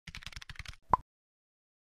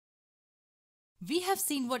We have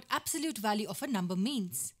seen what absolute value of a number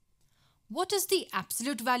means. What is the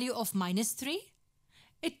absolute value of minus 3?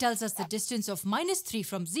 It tells us the distance of minus 3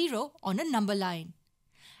 from 0 on a number line.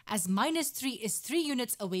 As minus 3 is 3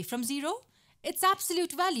 units away from 0, its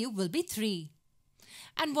absolute value will be 3.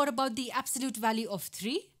 And what about the absolute value of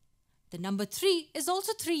 3? The number 3 is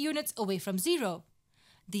also 3 units away from 0.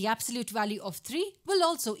 The absolute value of 3 will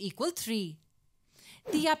also equal 3.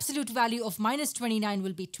 The absolute value of minus 29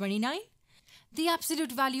 will be 29. The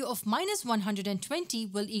absolute value of minus 120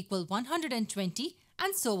 will equal 120,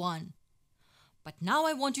 and so on. But now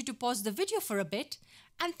I want you to pause the video for a bit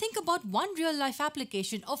and think about one real-life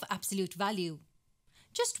application of absolute value.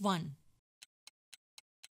 Just one.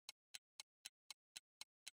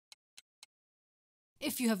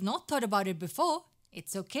 If you have not thought about it before,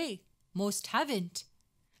 it's okay. Most haven't.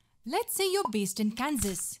 Let's say you're based in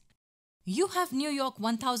Kansas. You have New York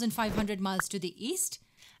 1,500 miles to the east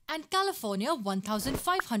and California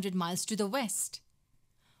 1,500 miles to the west.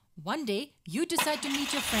 One day, you decide to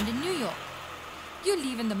meet your friend in New York. You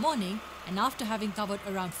leave in the morning, and after having covered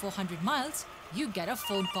around 400 miles, you get a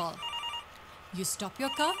phone call. You stop your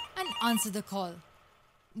car and answer the call.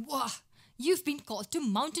 Wow! You've been called to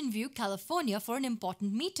Mountain View, California for an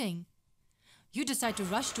important meeting. You decide to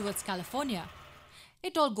rush towards California.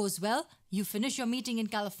 It all goes well, you finish your meeting in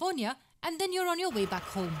California, and then you're on your way back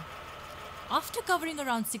home. After covering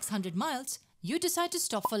around 600 miles, you decide to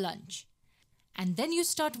stop for lunch. And then you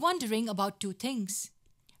start wondering about two things.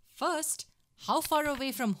 First, how far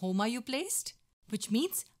away from home are you placed? Which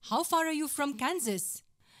means, how far are you from Kansas?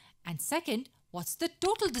 And second, what's the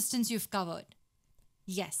total distance you've covered?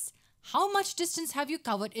 Yes, how much distance have you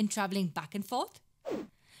covered in traveling back and forth?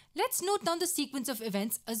 Let's note down the sequence of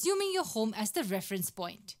events assuming your home as the reference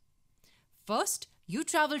point. First, you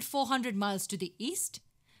traveled 400 miles to the east.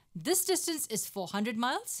 This distance is 400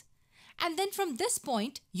 miles. And then from this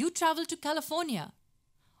point, you travel to California.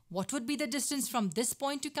 What would be the distance from this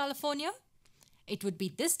point to California? It would be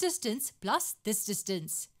this distance plus this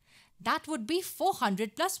distance. That would be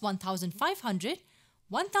 400 plus 1,500,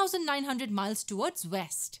 1,900 miles towards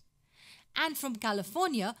west. And from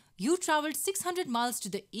California, you traveled 600 miles to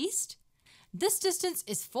the east. This distance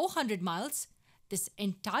is 400 miles. This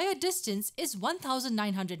entire distance is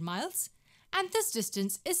 1,900 miles. And this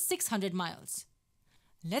distance is 600 miles.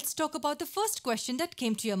 Let's talk about the first question that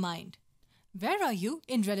came to your mind. Where are you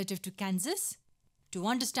in relative to Kansas? To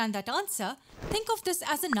understand that answer, think of this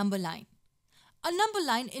as a number line. A number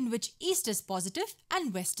line in which east is positive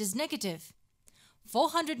and west is negative.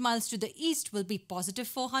 400 miles to the east will be positive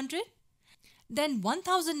 400. Then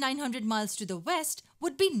 1,900 miles to the west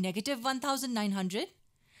would be negative 1,900.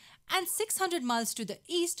 And 600 miles to the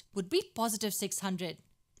east would be positive 600.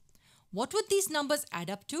 What would these numbers add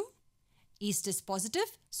up to? East is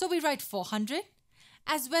positive, so we write 400.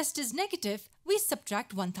 As west is negative, we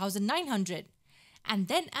subtract 1,900. And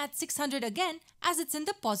then add 600 again as it's in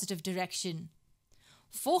the positive direction.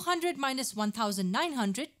 400 minus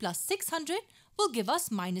 1,900 plus 600 will give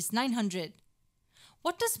us minus 900.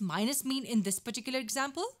 What does minus mean in this particular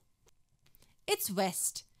example? It's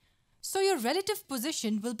west. So your relative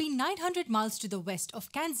position will be 900 miles to the west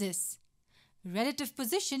of Kansas. Relative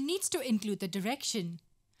position needs to include the direction.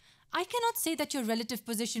 I cannot say that your relative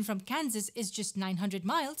position from Kansas is just 900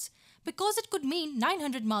 miles because it could mean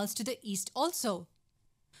 900 miles to the east also.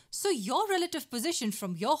 So your relative position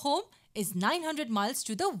from your home is 900 miles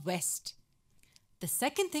to the west. The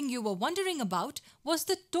second thing you were wondering about was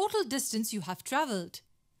the total distance you have traveled.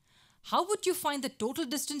 How would you find the total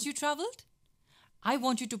distance you traveled? I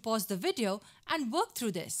want you to pause the video and work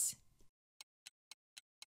through this.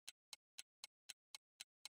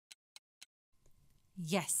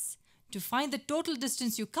 Yes, to find the total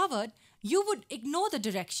distance you covered, you would ignore the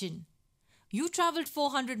direction. You traveled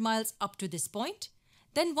 400 miles up to this point,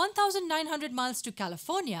 then 1,900 miles to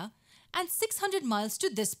California, and 600 miles to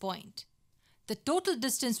this point. The total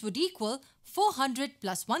distance would equal 400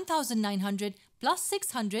 plus 1,900 plus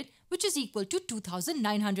 600, which is equal to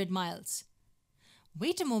 2,900 miles.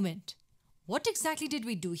 Wait a moment. What exactly did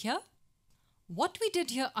we do here? What we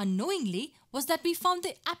did here unknowingly was that we found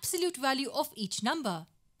the absolute value of each number.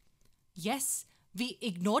 Yes, we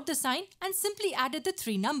ignored the sign and simply added the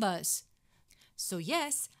three numbers. So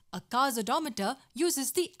yes, a car's odometer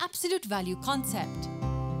uses the absolute value concept.